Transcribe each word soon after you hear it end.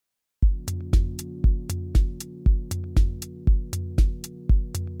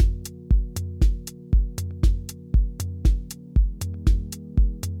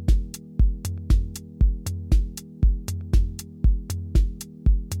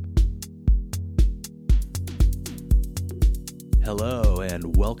Hello,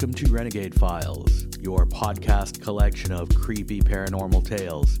 and welcome to Renegade Files, your podcast collection of creepy paranormal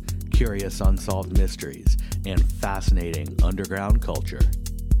tales, curious unsolved mysteries, and fascinating underground culture.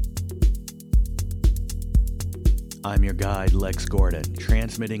 I'm your guide, Lex Gordon,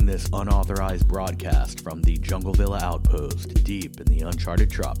 transmitting this unauthorized broadcast from the Jungle Villa outpost deep in the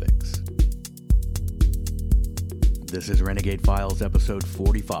uncharted tropics. This is Renegade Files episode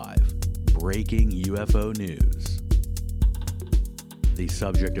 45, Breaking UFO News. The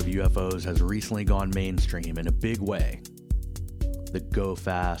subject of UFOs has recently gone mainstream in a big way. The Go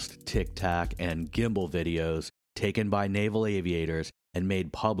Fast, Tic Tac, and Gimbal videos taken by naval aviators and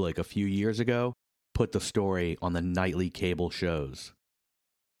made public a few years ago put the story on the nightly cable shows.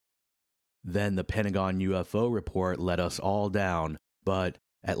 Then the Pentagon UFO report let us all down, but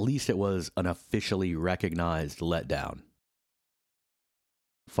at least it was an officially recognized letdown.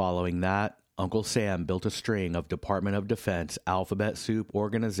 Following that, Uncle Sam built a string of Department of Defense alphabet soup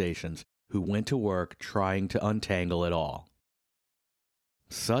organizations who went to work trying to untangle it all.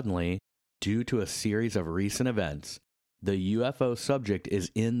 Suddenly, due to a series of recent events, the UFO subject is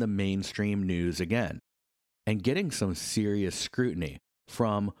in the mainstream news again, and getting some serious scrutiny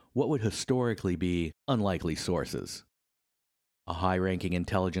from what would historically be unlikely sources. A high-ranking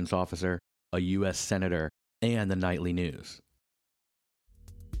intelligence officer, a U.S. senator, and the nightly news.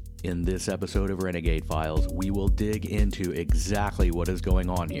 In this episode of Renegade Files, we will dig into exactly what is going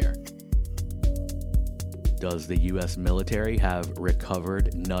on here. Does the U.S. military have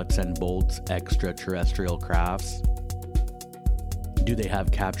recovered nuts and bolts extraterrestrial crafts? Do they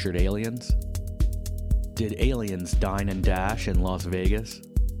have captured aliens? Did aliens dine and dash in Las Vegas?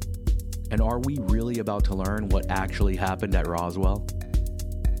 And are we really about to learn what actually happened at Roswell?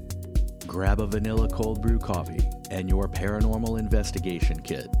 Grab a vanilla cold brew coffee and your paranormal investigation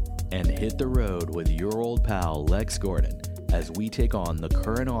kit, and hit the road with your old pal Lex Gordon as we take on the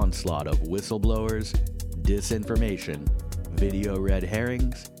current onslaught of whistleblowers, disinformation, video red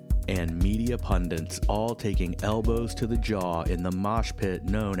herrings, and media pundits all taking elbows to the jaw in the mosh pit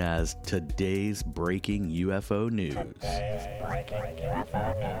known as today's breaking UFO news.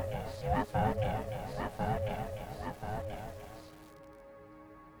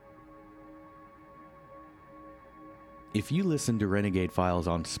 If you listen to Renegade Files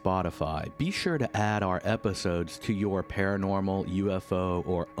on Spotify, be sure to add our episodes to your paranormal, UFO,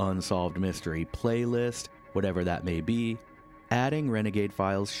 or unsolved mystery playlist, whatever that may be. Adding Renegade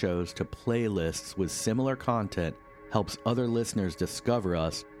Files shows to playlists with similar content helps other listeners discover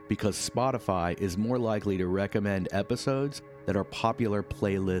us because Spotify is more likely to recommend episodes that are popular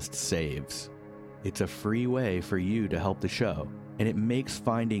playlist saves. It's a free way for you to help the show, and it makes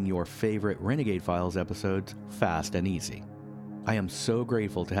finding your favorite Renegade Files episodes fast and easy. I am so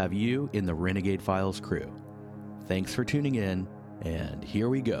grateful to have you in the Renegade Files crew. Thanks for tuning in, and here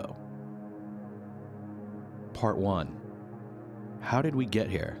we go. Part 1. How did we get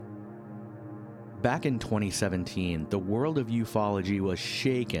here? Back in 2017, the world of ufology was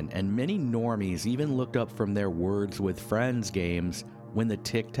shaken, and many normies even looked up from their Words with Friends games when the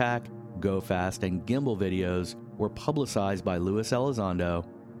Tic Tac, Go Fast, and Gimbal videos were publicized by Luis Elizondo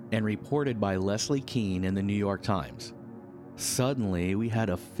and reported by Leslie Kean in the New York Times. Suddenly, we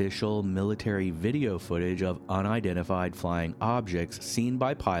had official military video footage of unidentified flying objects seen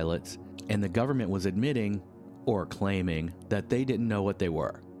by pilots, and the government was admitting, or claiming, that they didn't know what they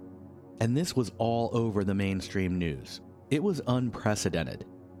were. And this was all over the mainstream news. It was unprecedented.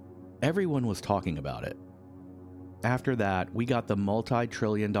 Everyone was talking about it. After that, we got the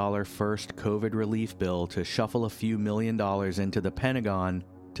multi-trillion-dollar first COVID relief bill to shuffle a few $1 million into the Pentagon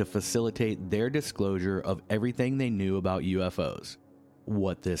to facilitate their disclosure of everything they knew about UFOs.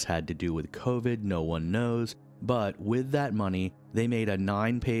 What this had to do with COVID, no one knows, but with that money, they made a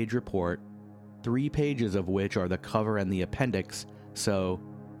 9-page report, 3 pages of which are the cover and the appendix, so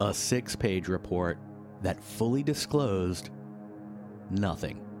a 6-page report that fully disclosed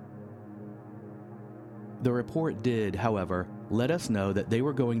nothing. The report did, however, let us know that they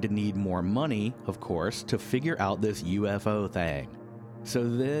were going to need more money, of course, to figure out this UFO thing. So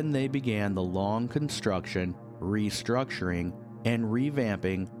then they began the long construction, restructuring, and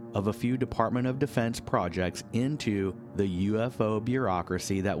revamping of a few Department of Defense projects into the UFO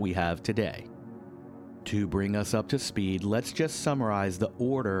bureaucracy that we have today. To bring us up to speed, let's just summarize the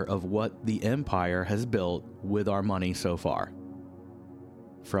order of what the empire has built with our money so far.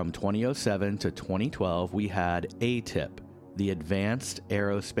 From 2007 to 2012, we had ATIP, the Advanced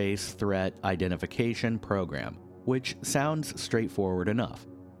Aerospace Threat Identification Program, which sounds straightforward enough,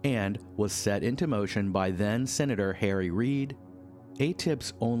 and was set into motion by then Senator Harry Reid,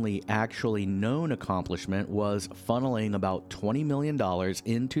 ATIP's only actually known accomplishment was funneling about $20 million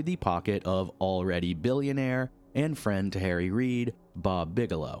into the pocket of already billionaire and friend to Harry Reid, Bob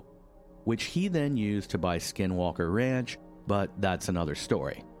Bigelow, which he then used to buy Skinwalker Ranch, but that's another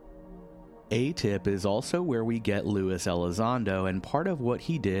story. ATIP is also where we get Luis Elizondo, and part of what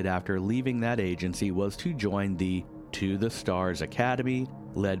he did after leaving that agency was to join the To the Stars Academy,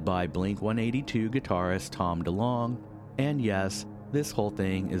 led by Blink-182 guitarist Tom DeLonge. And yes, this whole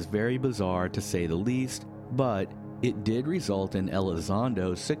thing is very bizarre to say the least, but it did result in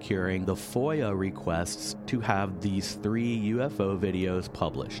Elizondo securing the FOIA requests to have these 3 UFO videos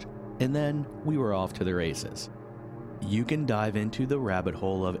published. And then we were off to the races. You can dive into the rabbit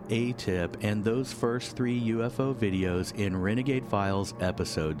hole of ATIP and those first 3 UFO videos in Renegade Files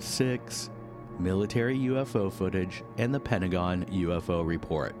Episode 6, Military UFO Footage, and the Pentagon UFO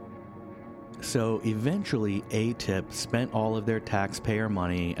Report. So eventually ATIP spent all of their taxpayer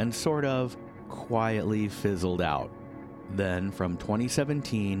money and sort of quietly fizzled out. Then from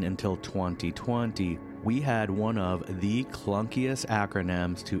 2017 until 2020, we had one of the clunkiest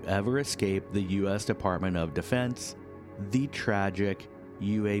acronyms to ever escape the US Department of Defense, the tragic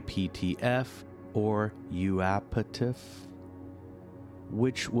UAPTF, or UAPTF,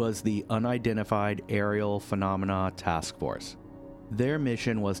 which was the Unidentified Aerial Phenomena Task Force. Their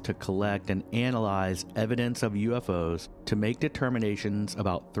mission was to collect and analyze evidence of UFOs to make determinations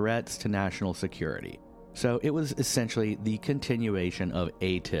about threats to national security. So it was essentially the continuation of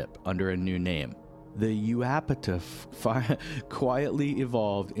ATIP under a new name. The UAPTF quietly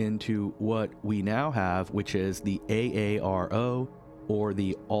evolved into what we now have, which is the AARO, or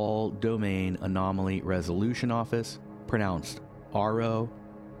the All-Domain Anomaly Resolution Office, pronounced RO,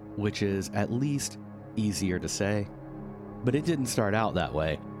 which is at least easier to say. But it didn't start out that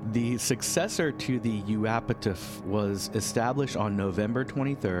way. The successor to the UAPTF was established on November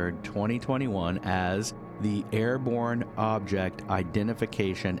 23, 2021 as the Airborne Object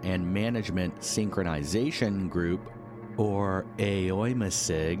Identification and Management Synchronization Group, or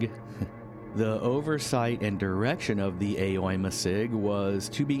AOIMASIG. The oversight and direction of the AOIMASIG was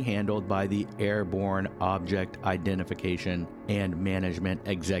to be handled by the Airborne Object Identification and Management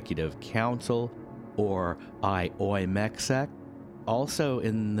Executive Council, or IOIMEXEC. Also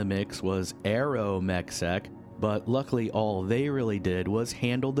in the mix was AeroMexec, but luckily all they really did was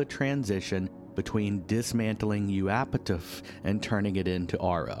handle the transition between dismantling UAPTF and turning it into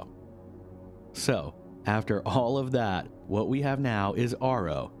RO. So, after all of that, what we have now is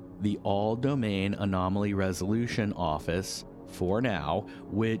RO, the All-Domain Anomaly Resolution Office, for now,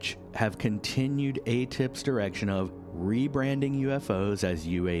 which have continued ATIP's direction of rebranding UFOs as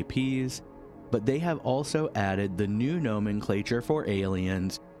UAPs, but they have also added the new nomenclature for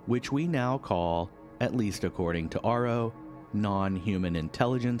aliens, which we now call, at least according to RO, non-human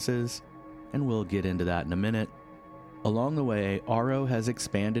intelligences, and we'll get into that in a minute. Along the way, RO has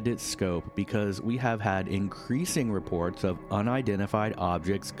expanded its scope because we have had increasing reports of unidentified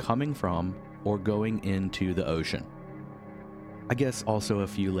objects coming from or going into the ocean. I guess also a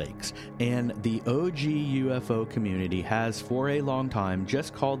few lakes, and the OG UFO community has for a long time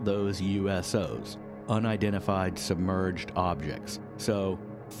just called those USOs, unidentified submerged objects. So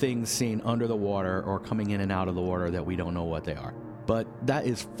things seen under the water or coming in and out of the water that we don't know what they are. But that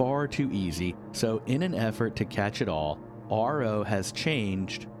is far too easy, so in an effort to catch it all, RO has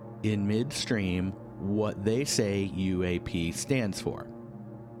changed in midstream what they say UAP stands for.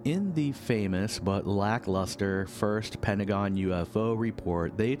 In the famous but lackluster first Pentagon UFO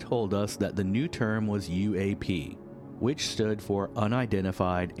report, they told us that the new term was UAP, which stood for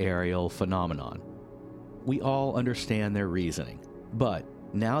Unidentified Aerial Phenomenon. We all understand their reasoning, but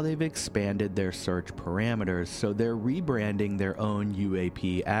now they've expanded their search parameters, so they're rebranding their own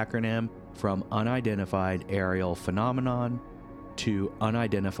UAP acronym from Unidentified Aerial Phenomenon to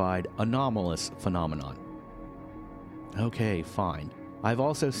Unidentified Anomalous Phenomenon. Okay, fine. I've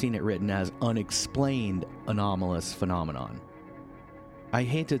also seen it written as Unexplained Anomalous Phenomenon. I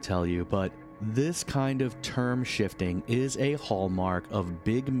hate to tell you, but this kind of term shifting is a hallmark of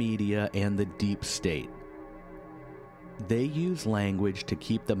big media and the deep state. They use language to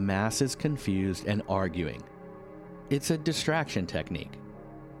keep the masses confused and arguing. It's a distraction technique.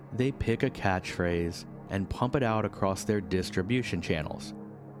 They pick a catchphrase and pump it out across their distribution channels,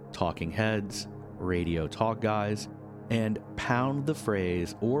 talking heads, radio talk guys, and pound the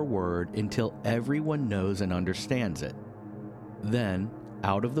phrase or word until everyone knows and understands it. Then,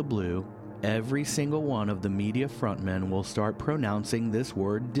 out of the blue, every single one of the media frontmen will start pronouncing this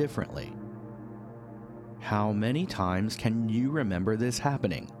word differently. How many times can you remember this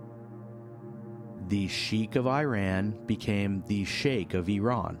happening? The Sheikh of Iran became the Sheikh of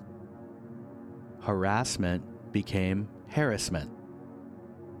Iran. Harassment became harassment.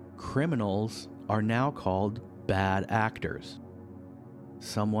 Criminals are now called bad actors.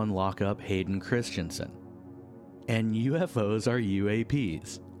 Someone lock up Hayden Christensen. And UFOs are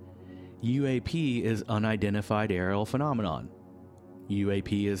UAPs. UAP is unidentified aerial phenomenon.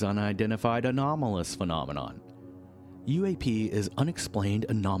 UAP is unidentified anomalous phenomenon. UAP is unexplained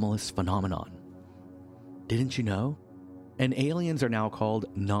anomalous phenomenon. Didn't you know? And aliens are now called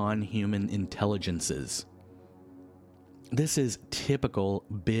non-human intelligences. This is typical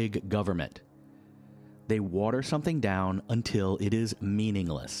big government. They water something down until it is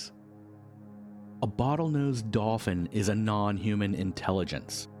meaningless. A bottlenose dolphin is a non-human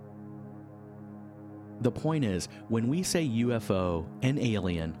intelligence. The point is, when we say UFO and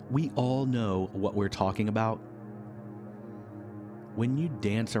alien, we all know what we're talking about. When you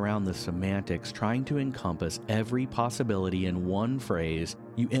dance around the semantics trying to encompass every possibility in one phrase,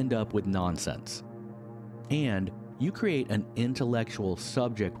 you end up with nonsense. And you create an intellectual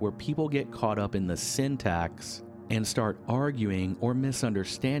subject where people get caught up in the syntax and start arguing or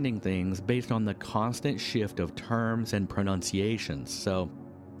misunderstanding things based on the constant shift of terms and pronunciations. So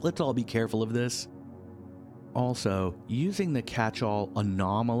let's all be careful of this. Also, using the catch-all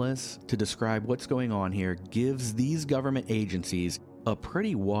anomalous to describe what's going on here gives these government agencies a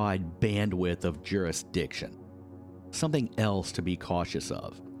pretty wide bandwidth of jurisdiction. Something else to be cautious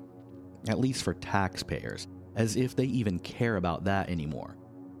of, at least for taxpayers, as if they even care about that anymore.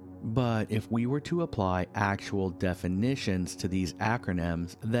 But if we were to apply actual definitions to these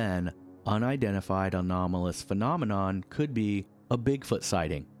acronyms, then unidentified anomalous phenomenon could be a Bigfoot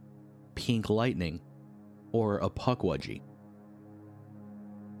sighting, pink lightning, or a pukwudgie.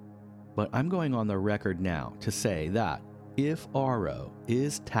 But I'm going on the record now to say that if RO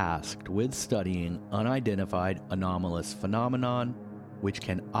is tasked with studying unidentified anomalous phenomenon, which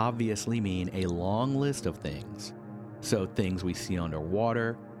can obviously mean a long list of things, so things we see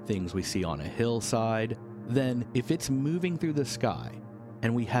underwater, things we see on a hillside, then if it's moving through the sky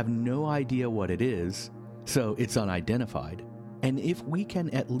and we have no idea what it is, so it's unidentified, and if we can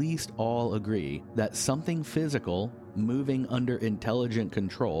at least all agree that something physical moving under intelligent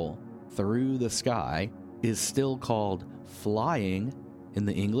control through the sky is still called flying in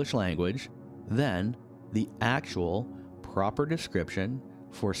the English language, then the actual proper description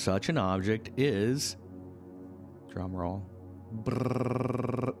for such an object is, drum roll,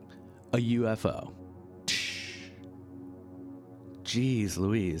 a UFO. Jeez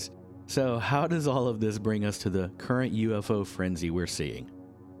Louise. So how does all of this bring us to the current UFO frenzy we're seeing?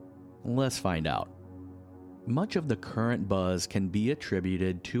 Let's find out. Much of the current buzz can be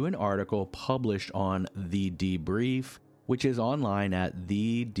attributed to an article published on The Debrief, which is online at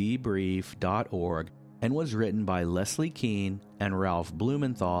thedebrief.org and was written by Leslie Kean and Ralph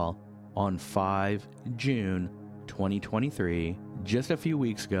Blumenthal on 5 June 2023, just a few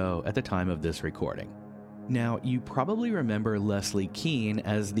weeks ago at the time of this recording. Now, you probably remember Leslie Kean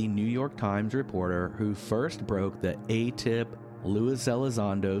as the New York Times reporter who first broke the ATIP Luis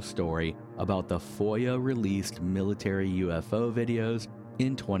Elizondo story about the FOIA-released military UFO videos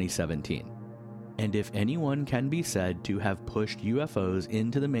in 2017. And if anyone can be said to have pushed UFOs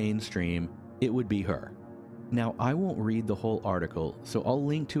into the mainstream, it would be her. Now, I won't read the whole article, so I'll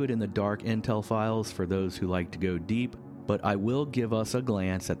link to it in the dark intel files for those who like to go deep, but I will give us a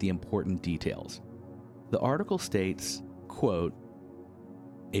glance at the important details. The article states, quote,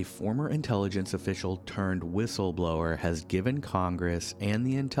 "A former intelligence official turned whistleblower has given Congress and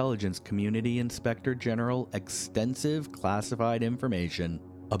the intelligence community inspector general extensive classified information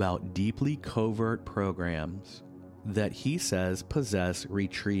about deeply covert programs that he says possess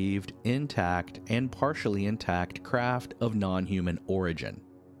retrieved, intact, and partially intact craft of non-human origin.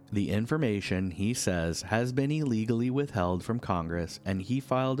 The information, he says, has been illegally withheld from Congress, and he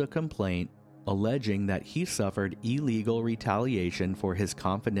filed a complaint alleging that he suffered illegal retaliation for his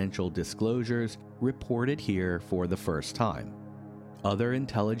confidential disclosures reported here for the first time. Other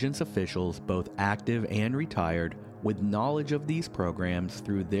intelligence officials, both active and retired, with knowledge of these programs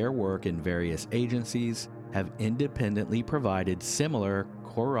through their work in various agencies, have independently provided similar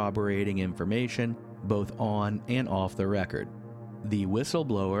corroborating information both on and off the record. The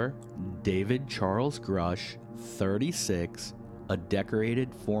whistleblower, David Charles Grush, 36, a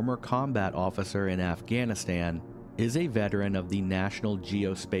decorated former combat officer in Afghanistan, is a veteran of the National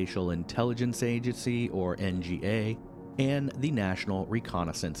Geospatial Intelligence Agency, or NGA, and the National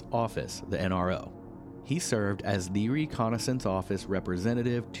Reconnaissance Office, the NRO. He served as the Reconnaissance Office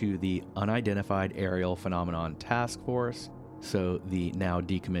representative to the Unidentified Aerial Phenomenon Task Force, so the now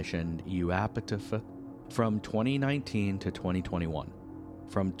decommissioned UFO, from 2019 to 2021.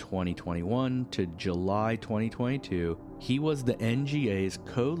 From 2021 to July 2022, he was the NGA's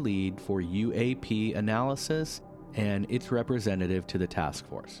co-lead for UAP analysis and its representative to the task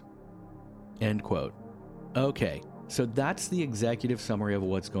force. End quote. Okay, so that's the executive summary of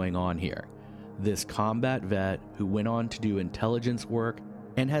what's going on here. This combat vet who went on to do intelligence work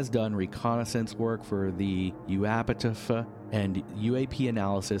and has done reconnaissance work for the UAP and UAP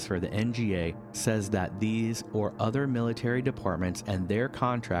analysis for the NGA says that these or other military departments and their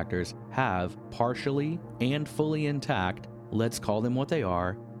contractors have partially and fully intact, let's call them what they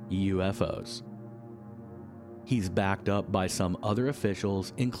are, UFOs. He's backed up by some other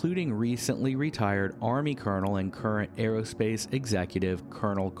officials, including recently retired Army Colonel and current aerospace executive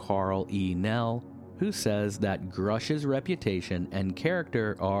Colonel Carl E. Nell, who says that Grush's reputation and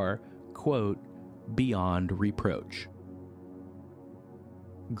character are, quote, beyond reproach.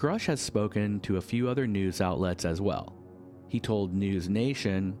 Grush has spoken to a few other news outlets as well. He told News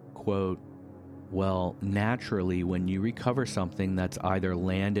Nation, quote, well, naturally, when you recover something that's either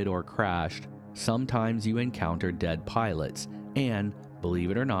landed or crashed, sometimes you encounter dead pilots, and,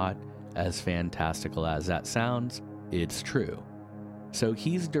 believe it or not, as fantastical as that sounds, it's true. So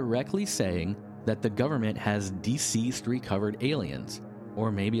he's directly saying that the government has deceased recovered aliens,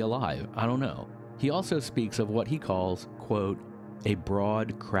 or maybe alive, I don't know. He also speaks of what he calls, quote, a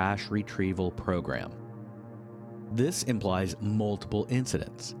broad crash retrieval program. This implies multiple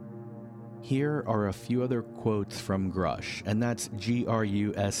incidents. Here are a few other quotes from Grush, and that's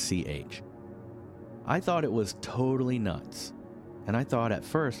Grusch. I thought it was totally nuts, and I thought at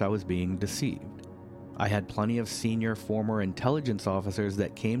first I was being deceived. I had plenty of senior former intelligence officers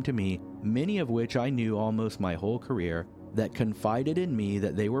that came to me, many of which I knew almost my whole career, that confided in me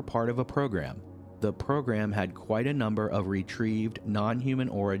that they were part of a program. The program had quite a number of retrieved non-human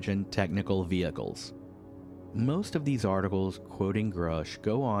origin technical vehicles. Most of these articles quoting Grush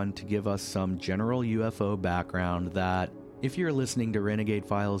go on to give us some general UFO background that, if you're listening to Renegade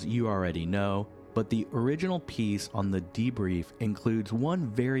Files, you already know, but the original piece on the debrief includes one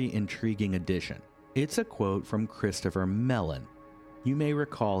very intriguing addition. It's a quote from Christopher Mellon. You may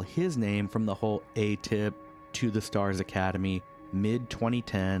recall his name from the whole ATIP, To the Stars Academy,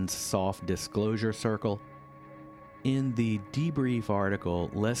 mid-2010s soft disclosure circle. In the debrief article,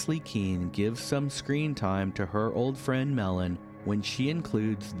 Leslie Kean gives some screen time to her old friend Mellon when she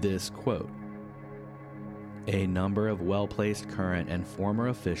includes this quote. A number of well-placed current and former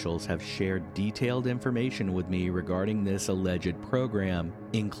officials have shared detailed information with me regarding this alleged program,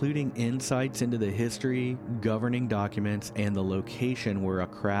 including insights into the history, governing documents, and the location where a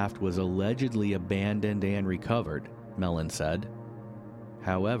craft was allegedly abandoned and recovered, Mellon said.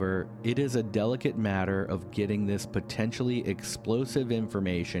 However, it is a delicate matter of getting this potentially explosive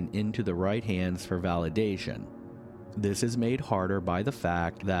information into the right hands for validation. This is made harder by the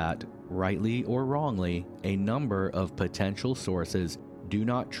fact that, rightly or wrongly, a number of potential sources do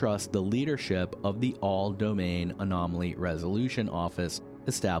not trust the leadership of the All-Domain Anomaly Resolution Office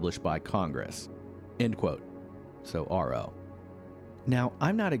established by Congress. End quote. So RO. Now,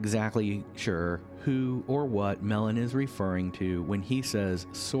 I'm not exactly sure who or what Mellon is referring to when he says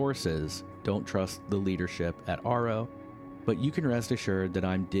sources don't trust the leadership at RO, but you can rest assured that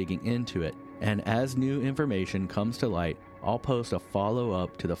I'm digging into it, and as new information comes to light, I'll post a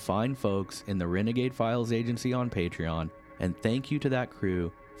follow-up to the fine folks in the Renegade Files Agency on Patreon, and thank you to that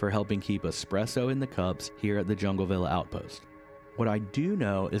crew for helping keep espresso in the cups here at the Jungleville Outpost. What I do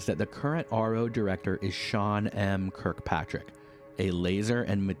know is that the current RO director is Sean M. Kirkpatrick, a laser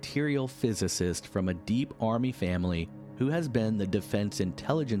and material physicist from a deep Army family who has been the Defense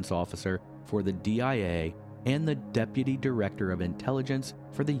Intelligence Officer for the DIA and the Deputy Director of Intelligence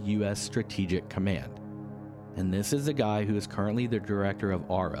for the U.S. Strategic Command. And this is the guy who is currently the director of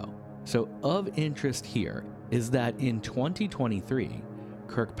RO. So of interest here is that in 2023,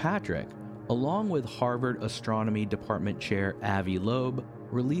 Kirkpatrick, along with Harvard Astronomy Department Chair Avi Loeb,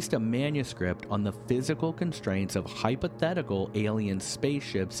 released a manuscript on the physical constraints of hypothetical alien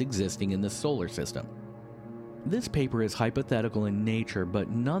spaceships existing in the solar system. This paper is hypothetical in nature, but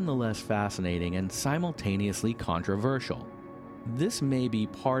nonetheless fascinating and simultaneously controversial. This may be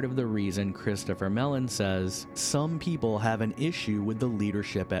part of the reason Christopher Mellon says some people have an issue with the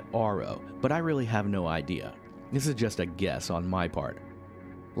leadership at RO, but I really have no idea. This is just a guess on my part.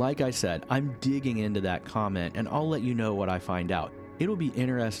 Like I said, I'm digging into that comment, and I'll let you know what I find out. It'll be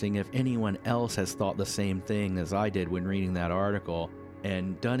interesting if anyone else has thought the same thing as I did when reading that article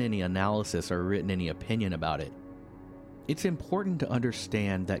and done any analysis or written any opinion about it. It's important to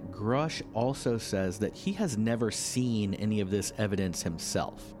understand that Grush also says that he has never seen any of this evidence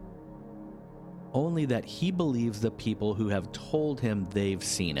himself, only that he believes the people who have told him they've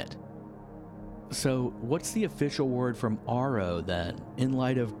seen it. So, what's the official word from RO then, in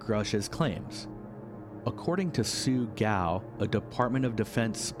light of Grush's claims? According to Sue Gao, a Department of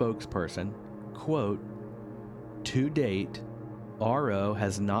Defense spokesperson, quote, "To date, RO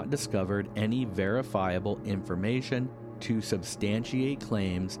has not discovered any verifiable information to substantiate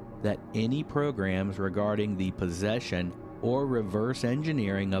claims that any programs regarding the possession or reverse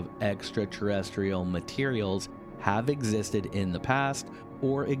engineering of extraterrestrial materials have existed in the past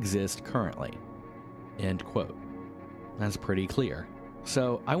or exist currently." End quote. That's pretty clear.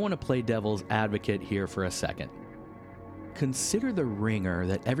 So I want to play devil's advocate here for a second. Consider the ringer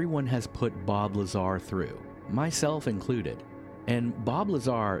that everyone has put Bob Lazar through, myself included. And Bob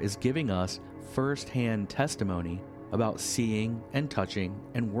Lazar is giving us first-hand testimony about seeing and touching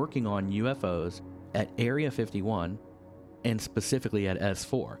and working on UFOs at Area 51 and specifically at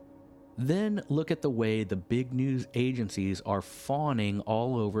S4. Then look at the way the big news agencies are fawning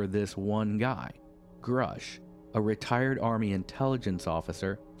all over this one guy, Grush, a retired Army intelligence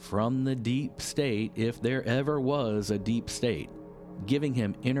officer from the deep state, if there ever was a deep state, giving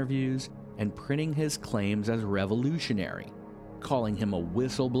him interviews and printing his claims as revolutionary, calling him a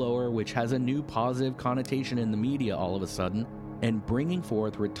whistleblower, which has a new positive connotation in the media all of a sudden, and bringing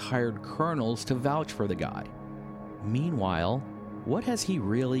forth retired colonels to vouch for the guy. Meanwhile, what has he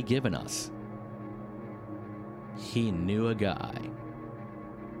really given us? He knew a guy.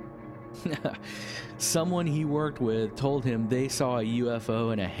 Someone he worked with told him they saw a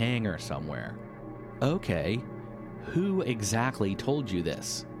UFO in a hangar somewhere. Okay, who exactly told you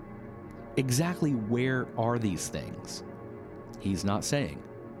this? Exactly where are these things? He's not saying.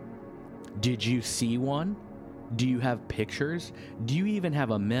 Did you see one? Do you have pictures? Do you even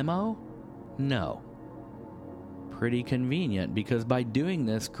have a memo? No. Pretty convenient, because by doing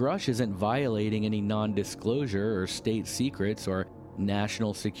this, Grush isn't violating any non-disclosure or state secrets or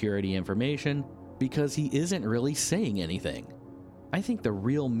national security information, because he isn't really saying anything. I think the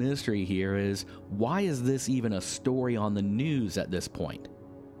real mystery here is, why is this even a story on the news at this point?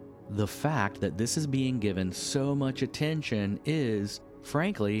 The fact that this is being given so much attention is,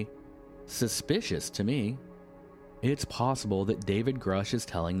 frankly, suspicious to me. It's possible that David Grush is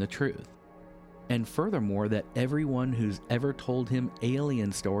telling the truth. And furthermore, that everyone who's ever told him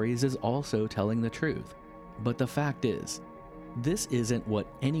alien stories is also telling the truth. But the fact is, this isn't what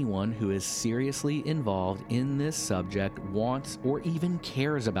anyone who is seriously involved in this subject wants or even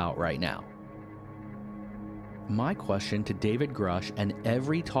cares about right now. My question to David Grush and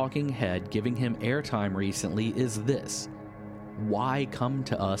every talking head giving him airtime recently is this: why come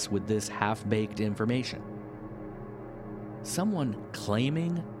to us with this half-baked information? Someone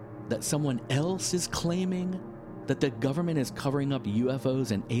claiming that someone else is claiming that the government is covering up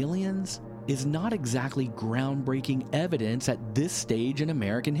UFOs and aliens is not exactly groundbreaking evidence at this stage in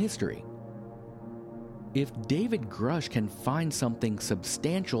American history. If David Grush can find something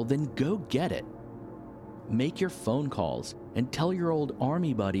substantial, then go get it. Make your phone calls and tell your old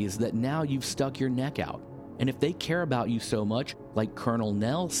army buddies that now you've stuck your neck out. And if they care about you so much, like Colonel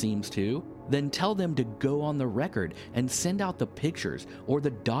Nell seems to, then tell them to go on the record and send out the pictures or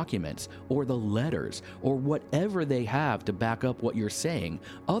the documents or the letters or whatever they have to back up what you're saying.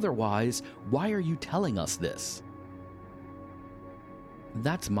 Otherwise, why are you telling us this?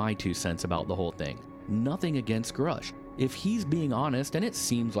 That's my 2 cents about the whole thing. Nothing against Grush. If he's being honest, and it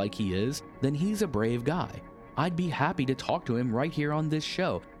seems like he is, then he's a brave guy. I'd be happy to talk to him right here on this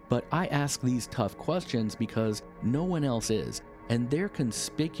show, but I ask these tough questions because no one else is, and their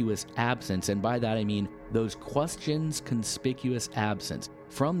conspicuous absence, and by that I mean those questions' conspicuous absence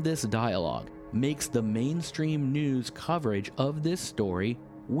from this dialogue, makes the mainstream news coverage of this story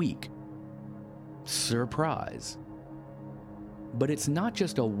weak. Surprise. But it's not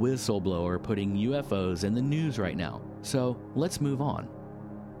just a whistleblower putting UFOs in the news right now, so let's move on.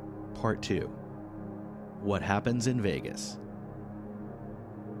 Part 2. What happens in Vegas?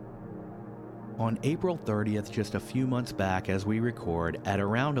 On April 30th, just a few months back as we record, at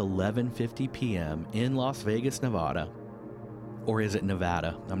around 11:50 p.m. in Las Vegas, Nevada, or is it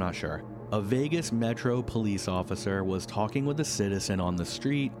Nevada? I'm not sure. A Vegas Metro police officer was talking with a citizen on the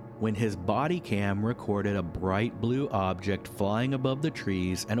street when his body cam recorded a bright blue object flying above the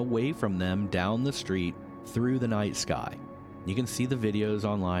trees and away from them down the street through the night sky. You can see the videos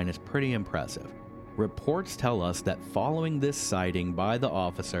online, it's pretty impressive. Reports tell us that following this sighting by the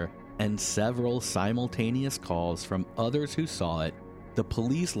officer and several simultaneous calls from others who saw it, the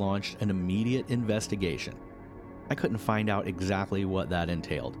police launched an immediate investigation. I couldn't find out exactly what that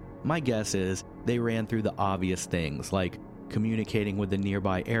entailed. My guess is they ran through the obvious things like communicating with the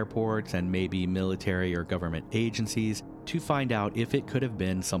nearby airports and maybe military or government agencies to find out if it could have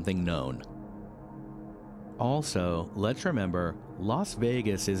been something known. Also, let's remember, Las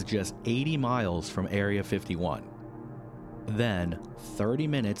Vegas is just 80 miles from Area 51. Then, 30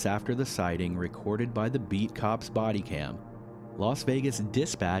 minutes after the sighting recorded by the beat cop's body cam, Las Vegas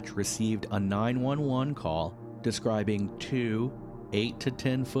dispatch received a 911 call describing two 8 to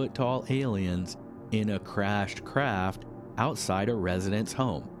 10 foot tall aliens in a crashed craft outside a resident's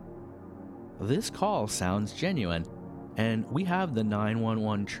home. This call sounds genuine, and we have the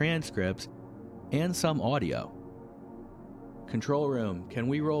 911 transcripts and some audio. Control room, can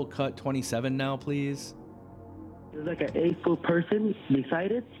we roll cut 27 now, please? There's like an 8-foot person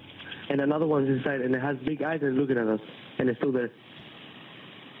beside it, and another one's inside, and it has big eyes and looking at us, and it's still there.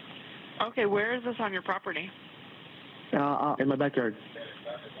 Okay, where is this on your property? In my backyard.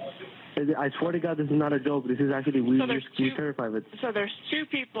 I swear to God, this is not a joke. This is actually, we terrify of it. So there's two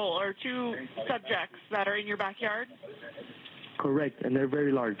people or two subjects that are in your backyard? Correct, and they're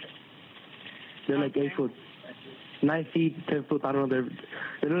very large. They're like 8 foot, 9 feet, 10 foot. I don't know.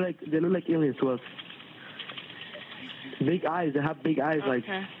 They look like aliens to us. Big eyes. They have big eyes.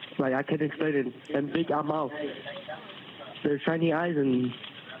 Okay. Like I can't explain it. And big mouth. They're shiny eyes and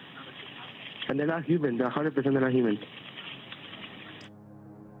they're not human. They're 100% they're not human.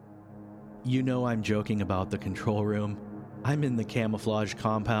 You know I'm joking about the control room. I'm in the camouflage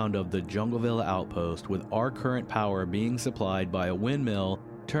compound of the Jungleville outpost with our current power being supplied by a windmill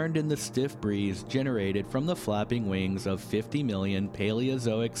turned in the stiff breeze generated from the flapping wings of 50 million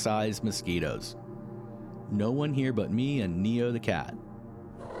Paleozoic-sized mosquitoes. No one here but me and Neo the cat.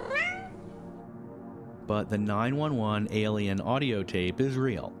 But the 911 alien audio tape is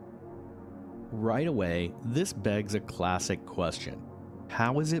real. Right away, this begs a classic question.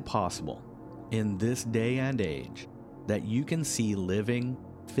 How is it possible, in this day and age, that you can see living,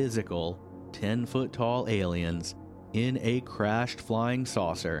 physical, 10-foot tall aliens in a crashed flying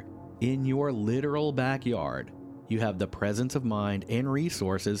saucer in your literal backyard? You have the presence of mind and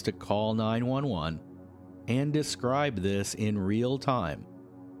resources to call 911 and describe this in real time.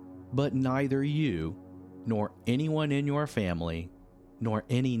 But neither you, nor anyone in your family, nor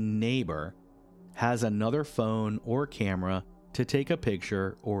any neighbor has another phone or camera to take a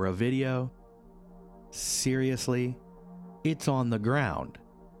picture or a video. Seriously? It's on the ground.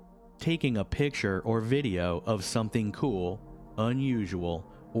 Taking a picture or video of something cool, unusual,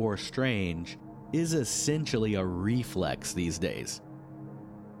 or strange is essentially a reflex these days.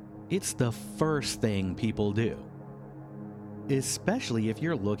 It's the first thing people do. Especially if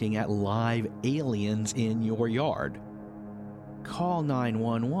you're looking at live aliens in your yard. Call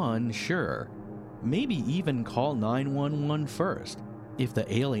 911, sure. Maybe even call 911 first, if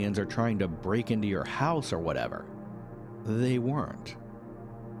the aliens are trying to break into your house or whatever. They weren't.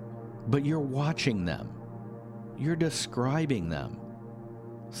 But you're watching them. You're describing them.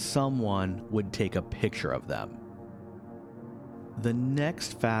 Someone would take a picture of them. The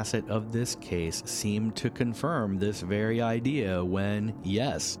next facet of this case seemed to confirm this very idea when,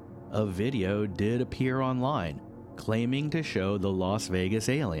 yes, a video did appear online claiming to show the Las Vegas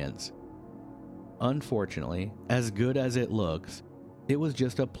aliens. Unfortunately, as good as it looks, it was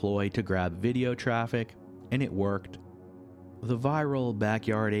just a ploy to grab video traffic, and it worked. The viral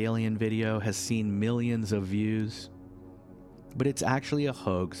backyard alien video has seen millions of views, but it's actually a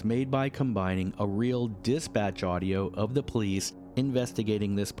hoax made by combining a real dispatch audio of the police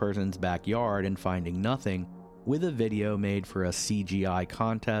investigating this person's backyard and finding nothing with a video made for a CGI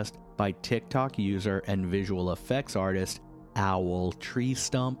contest by TikTok user and visual effects artist Owl Tree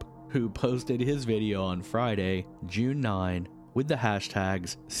Stump, who posted his video on Friday, June 9, with the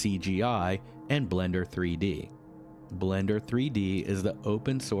hashtags CGI and Blender 3D. Blender 3D is the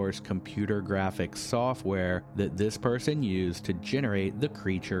open source computer graphics software that this person used to generate the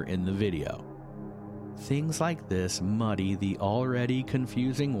creature in the video. Things like this muddy the already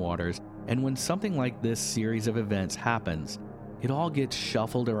confusing waters, and when something like this series of events happens, it all gets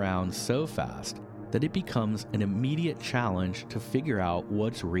shuffled around so fast that it becomes an immediate challenge to figure out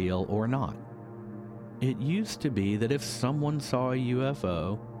what's real or not. It used to be that if someone saw a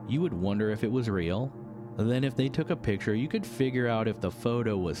UFO, you would wonder if it was real. Then if they took a picture, you could figure out if the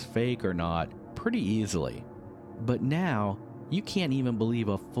photo was fake or not pretty easily. But now, you can't even believe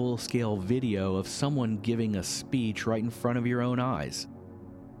a full-scale video of someone giving a speech right in front of your own eyes.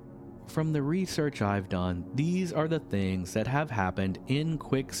 From the research I've done, these are the things that have happened in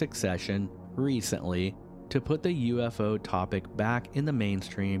quick succession recently to put the UFO topic back in the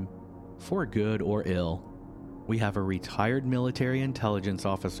mainstream, for good or ill. We have a retired military intelligence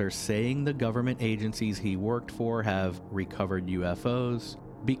officer saying the government agencies he worked for have recovered UFOs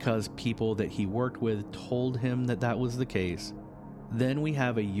because people that he worked with told him that that was the case. Then we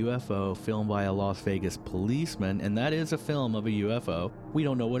have a UFO filmed by a Las Vegas policeman, and that is a film of a UFO. We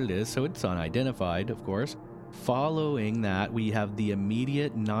don't know what it is, so it's unidentified, of course. Following that, we have the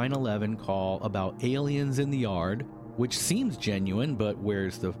immediate 9/11 call about aliens in the yard, which seems genuine, but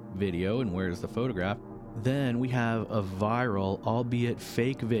where's the video and where's the photograph? Then we have a viral, albeit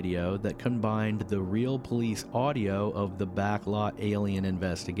fake video that combined the real police audio of the backlot alien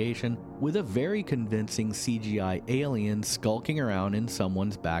investigation with a very convincing CGI alien skulking around in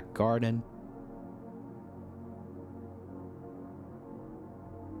someone's back garden.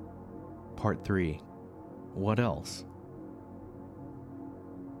 Part 3. What else?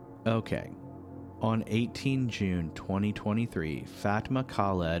 Okay. On 18 June 2023, Fatma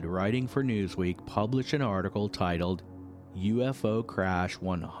Khaled, writing for Newsweek, published an article titled UFO Crash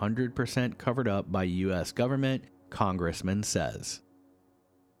 100% Covered Up by U.S. Government, Congressman Says.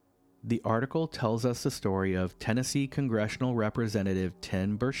 The article tells us the story of Tennessee Congressional Representative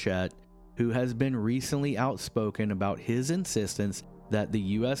Tim Burchett, who has been recently outspoken about his insistence that the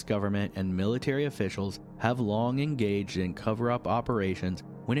U.S. government and military officials have long engaged in cover-up operations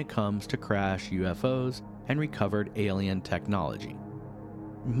when it comes to crash UFOs and recovered alien technology.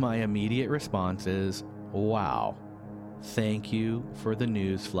 My immediate response is, wow, thank you for the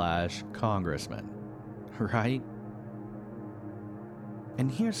news flash, Congressman. Right?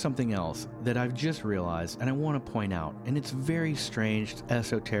 And here's something else that I've just realized and I want to point out, and it's very strange, it's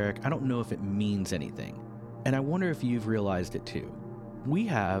esoteric, I don't know if it means anything, and I wonder if you've realized it too. We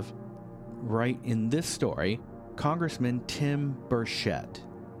have, right in this story, Congressman Tim Burchett,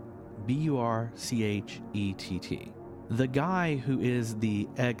 Burchett. The guy who is the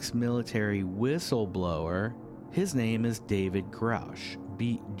ex-military whistleblower, his name is David Grusch,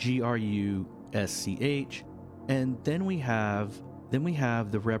 Grusch, and then we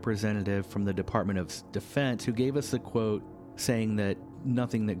have the representative from the Department of Defense who gave us the quote saying that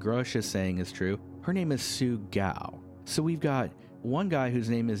nothing that Grusch is saying is true. Her name is Sue Gao. So we've got one guy whose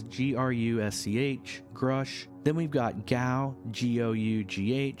name is Grusch, Grusch. Then we've got Gao,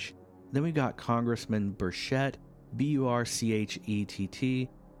 Gough. Then we've got Congressman Burchett, Burchett.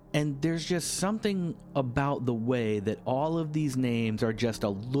 And there's just something about the way that all of these names are just a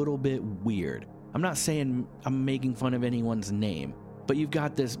little bit weird. I'm not saying I'm making fun of anyone's name, but you've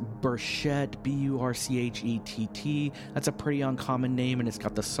got this Burchett, Burchett. That's a pretty uncommon name, and it's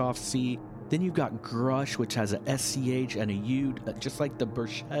got the soft C. Then you've got Grusch, which has a SCH and a U, just like the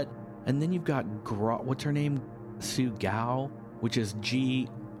Burchett. And then you've got, what's her name? Sue Gao, which is Gough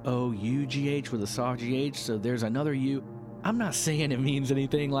with a soft GH, so there's another U. I'm not saying it means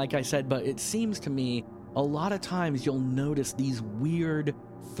anything, like I said, but it seems to me a lot of times you'll notice these weird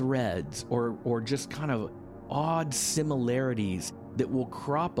threads or just kind of odd similarities that will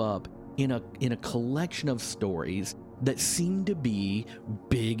crop up in a collection of stories that seem to be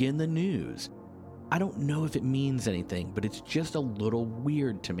big in the news. I don't know if it means anything, but it's just a little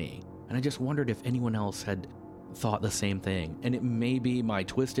weird to me. And I just wondered if anyone else had thought the same thing. And it may be my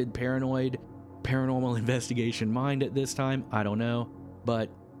twisted, paranoid, paranormal investigation mind at this time. I don't know.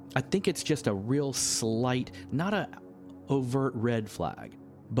 But I think it's just a real slight, not a overt red flag,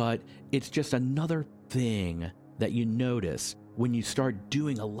 but it's just another thing that you notice when you start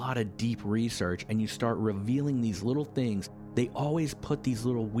doing a lot of deep research and you start revealing these little things. They always put these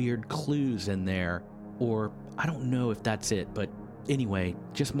little weird clues in there, or I don't know if that's it, but anyway,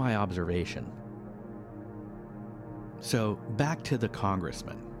 just my observation. So back to the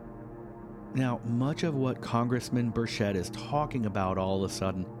congressman. Now, much of what Congressman Burchett is talking about all of a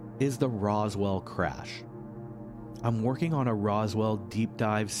sudden is the Roswell crash. I'm working on a Roswell deep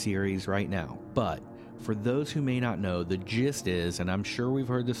dive series right now, but for those who may not know, the gist is, and I'm sure we've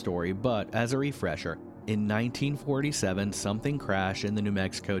heard the story, but as a refresher, in 1947, something crashed in the New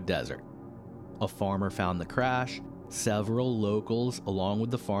Mexico desert. A farmer found the crash. Several locals, along with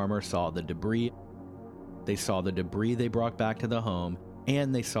the farmer, saw the debris. They saw the debris they brought back to the home,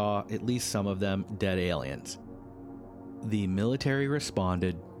 and they saw, at least some of them, dead aliens. The military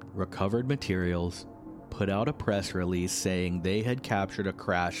responded, recovered materials, put out a press release saying they had captured a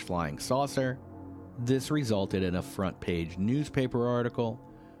crashed flying saucer. This resulted in a front-page newspaper article.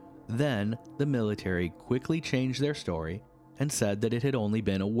 Then, the military quickly changed their story and said that it had only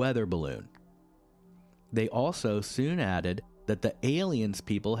been a weather balloon. They also soon added that the aliens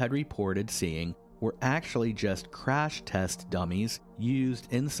people had reported seeing were actually just crash test dummies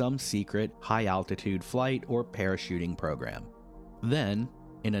used in some secret high-altitude flight or parachuting program. Then,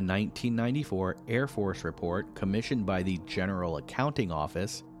 In a 1994 Air Force report commissioned by the General Accounting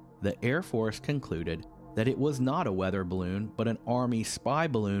Office, the Air Force concluded that it was not a weather balloon but an Army spy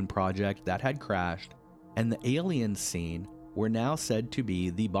balloon project that had crashed, and the aliens seen were now said to be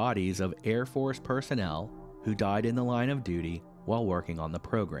the bodies of Air Force personnel who died in the line of duty while working on the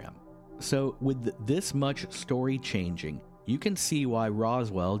program. So with this much story changing, you can see why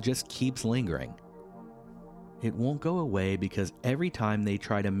Roswell just keeps lingering. It won't go away because every time they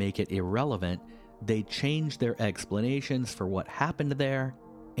try to make it irrelevant, they change their explanations for what happened there,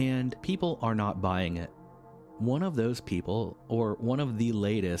 and people are not buying it. One of those people, or one of the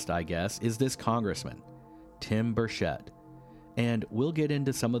latest, I guess, is this congressman, Tim Burchett. And we'll get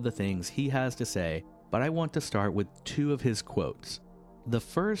into some of the things he has to say, but I want to start with two of his quotes. The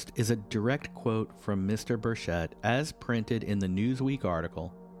first is a direct quote from Mr. Burchett as printed in the Newsweek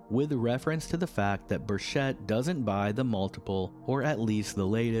article, with reference to the fact that Burchett doesn't buy the multiple, or at least the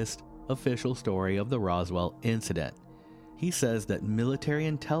latest, official story of the Roswell incident. He says that military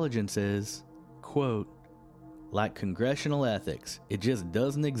intelligence is, quote, like congressional ethics, it just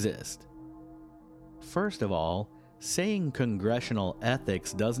doesn't exist. First of all, saying congressional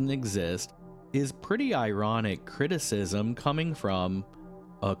ethics doesn't exist is pretty ironic criticism coming from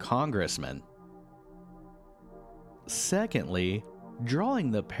a congressman. Secondly,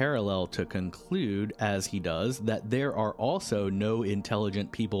 drawing the parallel to conclude, as he does, that there are also no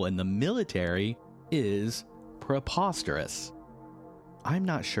intelligent people in the military is preposterous. I'm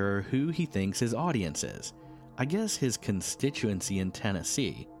not sure who he thinks his audience is. I guess his constituency in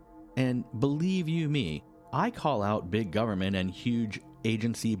Tennessee. And believe you me, I call out big government and huge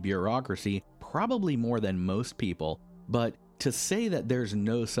agency bureaucracy probably more than most people, but to say that there's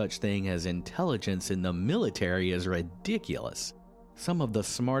no such thing as intelligence in the military is ridiculous. Some of the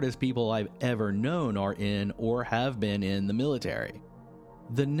smartest people I've ever known are in or have been in the military.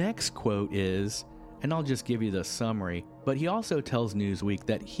 The next quote is, and I'll just give you the summary, but he also tells Newsweek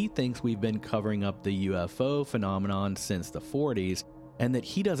that he thinks we've been covering up the UFO phenomenon since the 40s and that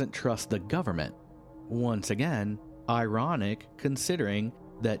he doesn't trust the government. Once again, ironic considering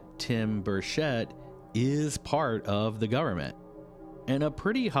that Tim Burchett is part of the government, and a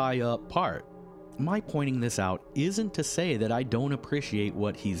pretty high up part. My pointing this out isn't to say that I don't appreciate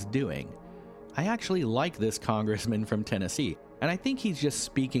what he's doing. I actually like this congressman from Tennessee, and I think he's just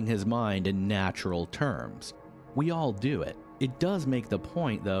speaking his mind in natural terms. We all do it. It does make the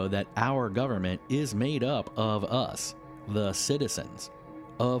point, though, that our government is made up of us, the citizens,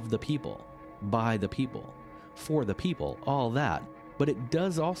 of the people, by the people, for the people, all that. But it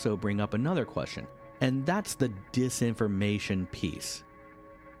does also bring up another question, and that's the disinformation piece.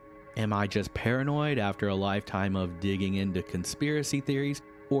 Am I just paranoid after a lifetime of digging into conspiracy theories?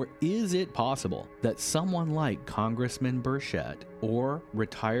 Or is it possible that someone like Congressman Burchett or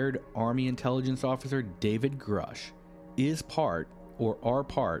retired Army intelligence officer David Grush is part or are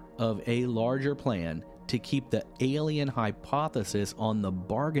part of a larger plan to keep the alien hypothesis on the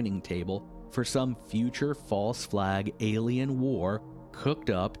bargaining table for some future false flag alien war cooked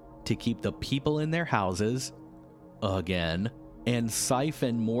up to keep the people in their houses, again, and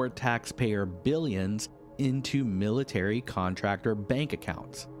siphon more taxpayer billions into military contractor bank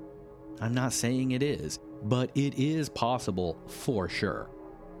accounts? I'm not saying it is, but it is possible for sure.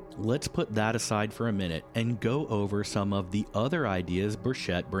 Let's put that aside for a minute and go over some of the other ideas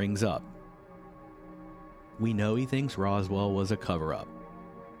Burchett brings up. We know he thinks Roswell was a cover-up.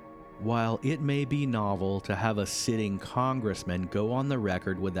 While it may be novel to have a sitting congressman go on the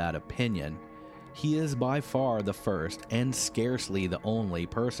record with that opinion, he is by far the first and scarcely the only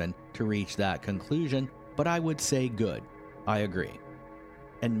person to reach that conclusion, but I would say good. I agree.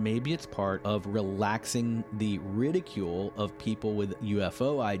 And maybe it's part of relaxing the ridicule of people with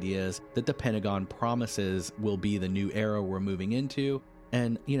UFO ideas that the Pentagon promises will be the new era we're moving into,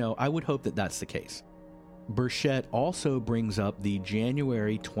 and, I would hope that that's the case. Burchett also brings up the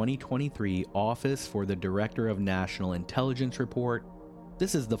January 2023 Office for the Director of National Intelligence report.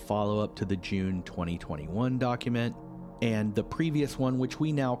 This is the follow-up to the June 2021 document, and the previous one, which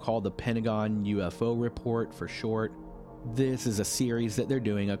we now call the Pentagon UFO Report for short. This is a series that they're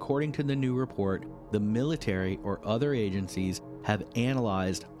doing. According to the new report, the military or other agencies have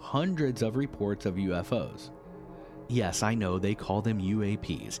analyzed hundreds of reports of UFOs. Yes, I know they call them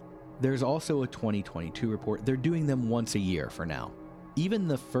UAPs. There's also a 2022 report. They're doing them once a year for now. Even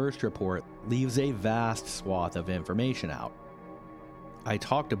the first report leaves a vast swath of information out. I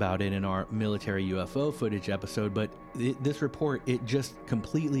talked about it in our military UFO footage episode, but this report, it just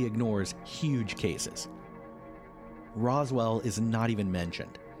completely ignores huge cases. Roswell is not even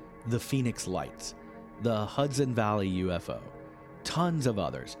mentioned. The Phoenix Lights, the Hudson Valley UFO, Tons of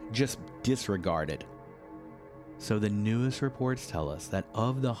others just disregarded. So the newest reports tell us that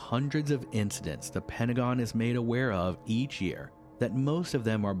of the hundreds of incidents the Pentagon is made aware of each year, that most of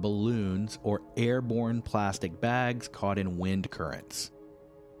them are balloons or airborne plastic bags caught in wind currents.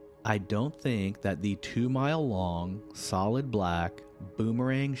 I don't think that the 2-mile-long, solid black,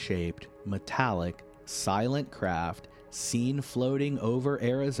 boomerang-shaped, metallic, silent craft seen floating over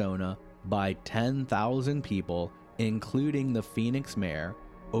Arizona by 10,000 people, including the Phoenix mayor,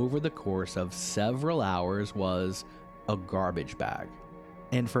 over the course of several hours was a garbage bag.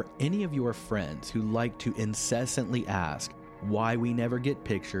 And for any of your friends who like to incessantly ask why we never get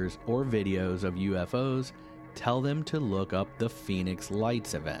pictures or videos of UFOs, tell them to look up the Phoenix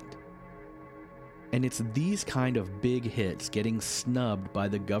Lights event. And it's these kind of big hits getting snubbed by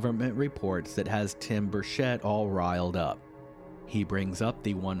the government reports that has Tim Burchett all riled up. He brings up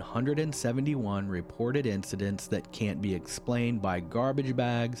the 171 reported incidents that can't be explained by garbage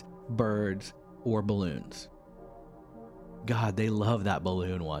bags, birds, or balloons. God, they love that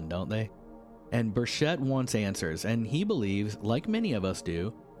balloon one, don't they? And Burchett wants answers, and he believes, like many of us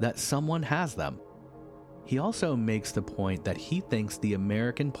do, that someone has them. He also makes the point that he thinks the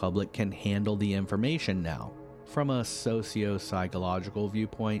American public can handle the information now, from a socio-psychological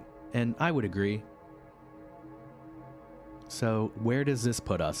viewpoint, and I would agree. So, where does this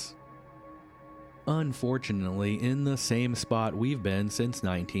put us? Unfortunately, in the same spot we've been since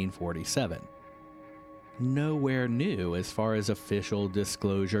 1947. Nowhere new as far as official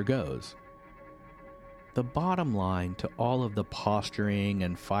disclosure goes. The bottom line to all of the posturing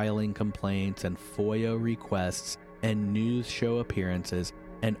and filing complaints and FOIA requests and news show appearances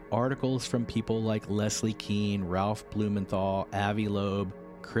and articles from people like Leslie Kean, Ralph Blumenthal, Avi Loeb,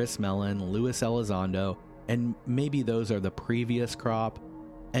 Chris Mellon, Louis Elizondo, and maybe those are the previous crop,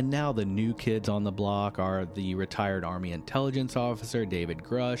 and now the new kids on the block are the retired Army intelligence officer David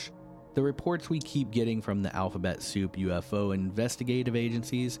Grush, the reports we keep getting from the alphabet soup UFO investigative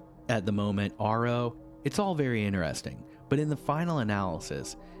agencies, at the moment RO. It's all very interesting, but in the final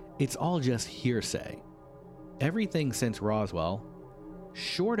analysis, it's all just hearsay. Everything since Roswell,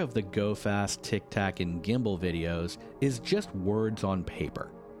 short of the Go Fast, Tic Tac, and Gimbal videos, is just words on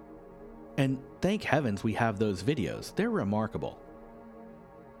paper. And thank heavens we have those videos. They're remarkable.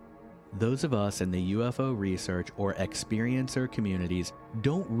 Those of us in the UFO research or experiencer communities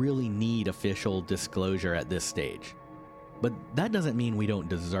don't really need official disclosure at this stage. But that doesn't mean we don't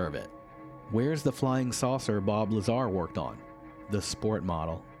deserve it. Where's the flying saucer Bob Lazar worked on? The sport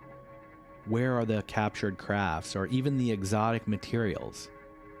model? Where are the captured crafts or even the exotic materials?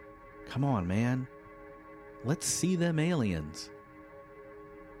 Come on, man. Let's see them aliens.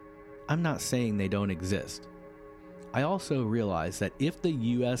 I'm not saying they don't exist. I also realize that if the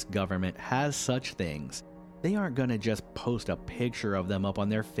US government has such things, they aren't going to just post a picture of them up on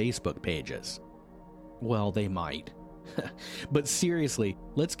their Facebook pages. Well, they might. But seriously,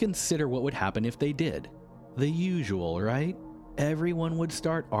 let's consider what would happen if they did. The usual, right? Everyone would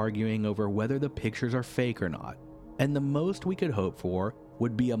start arguing over whether the pictures are fake or not. And the most we could hope for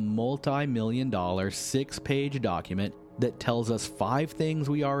would be a multi-million-dollar 6-page document that tells us 5 things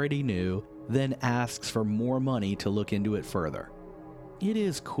we already knew, then asks for more money to look into it further. It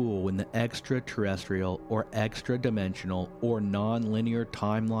is cool when the extraterrestrial or extra-dimensional or non-linear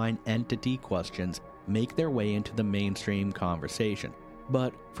timeline entity questions make their way into the mainstream conversation.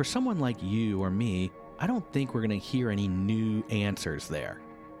 But for someone like you or me, I don't think we're going to hear any new answers there.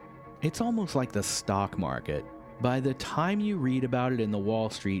 It's almost like the stock market. By the time you read about it in the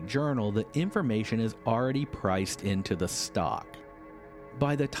Wall Street Journal, the information is already priced into the stock.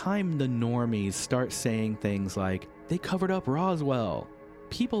 By the time the normies start saying things like, they covered up Roswell,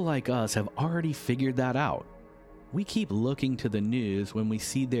 people like us have already figured that out. We keep looking to the news when we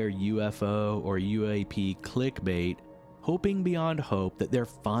see their UFO or UAP clickbait, hoping beyond hope that they're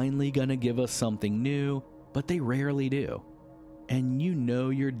finally gonna give us something new, but they rarely do. And you know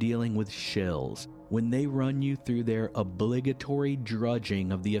you're dealing with shills when they run you through their obligatory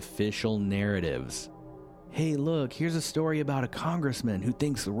drudging of the official narratives. Hey look, here's a story about a congressman who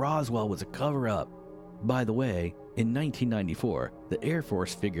thinks Roswell was a cover-up. By the way, in 1994, the Air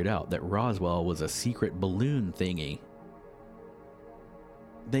Force figured out that Roswell was a secret balloon thingy.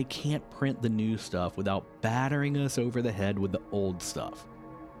 They can't print the new stuff without battering us over the head with the old stuff.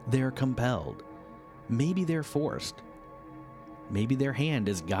 They're compelled. Maybe they're forced. Maybe their hand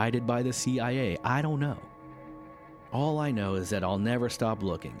is guided by the CIA. I don't know. All I know is that I'll never stop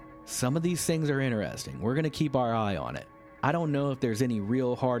looking. Some of these things are interesting. We're going to keep our eye on it. I don't know if there's any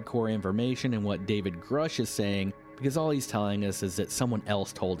real hardcore information in what David Grush is saying, because all he's telling us is that someone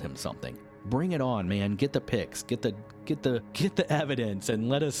else told him something. Bring it on, man. Get the pics, get the evidence, and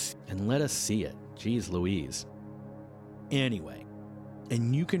let us see it. Jeez Louise. Anyway,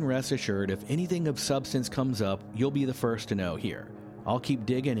 and you can rest assured if anything of substance comes up, you'll be the first to know here. I'll keep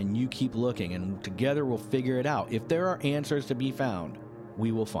digging and you keep looking, and together we'll figure it out. If there are answers to be found,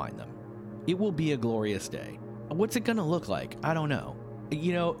 we will find them. It will be a glorious day. What's it gonna look like? I don't know.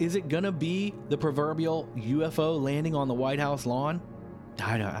 You know, is it gonna be the proverbial UFO landing on the White House lawn?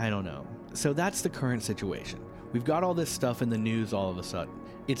 I don't know. So that's the current situation. We've got all this stuff in the news all of a sudden.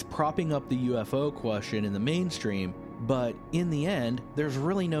 It's propping up the UFO question in the mainstream, but in the end, there's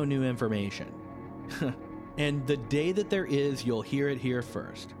really no new information. And the day that there is, you'll hear it here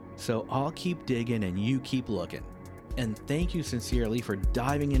first. So I'll keep digging and you keep looking. And thank you sincerely for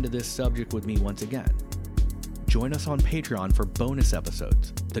diving into this subject with me once again. Join us on Patreon for bonus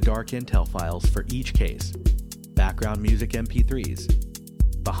episodes, the dark intel files for each case, background music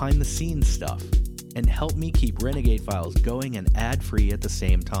MP3s, behind the scenes stuff, and help me keep Renegade Files going and ad-free at the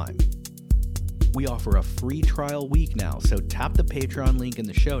same time. We offer a free trial week now, so tap the Patreon link in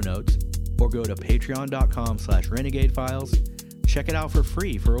the show notes or go to patreon.com/renegadefiles, check it out for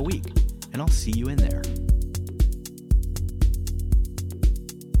free for a week, and I'll see you in there.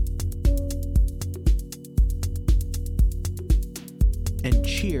 And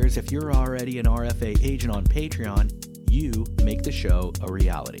cheers if you're already an RFA agent on Patreon, you make the show a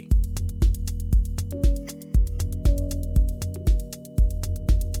reality.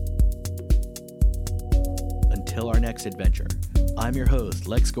 Until our next adventure, I'm your host,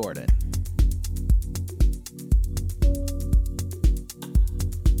 Lex Gordon.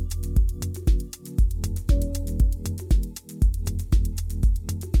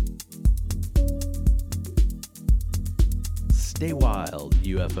 Stay wild,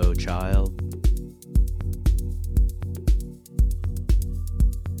 UFO child.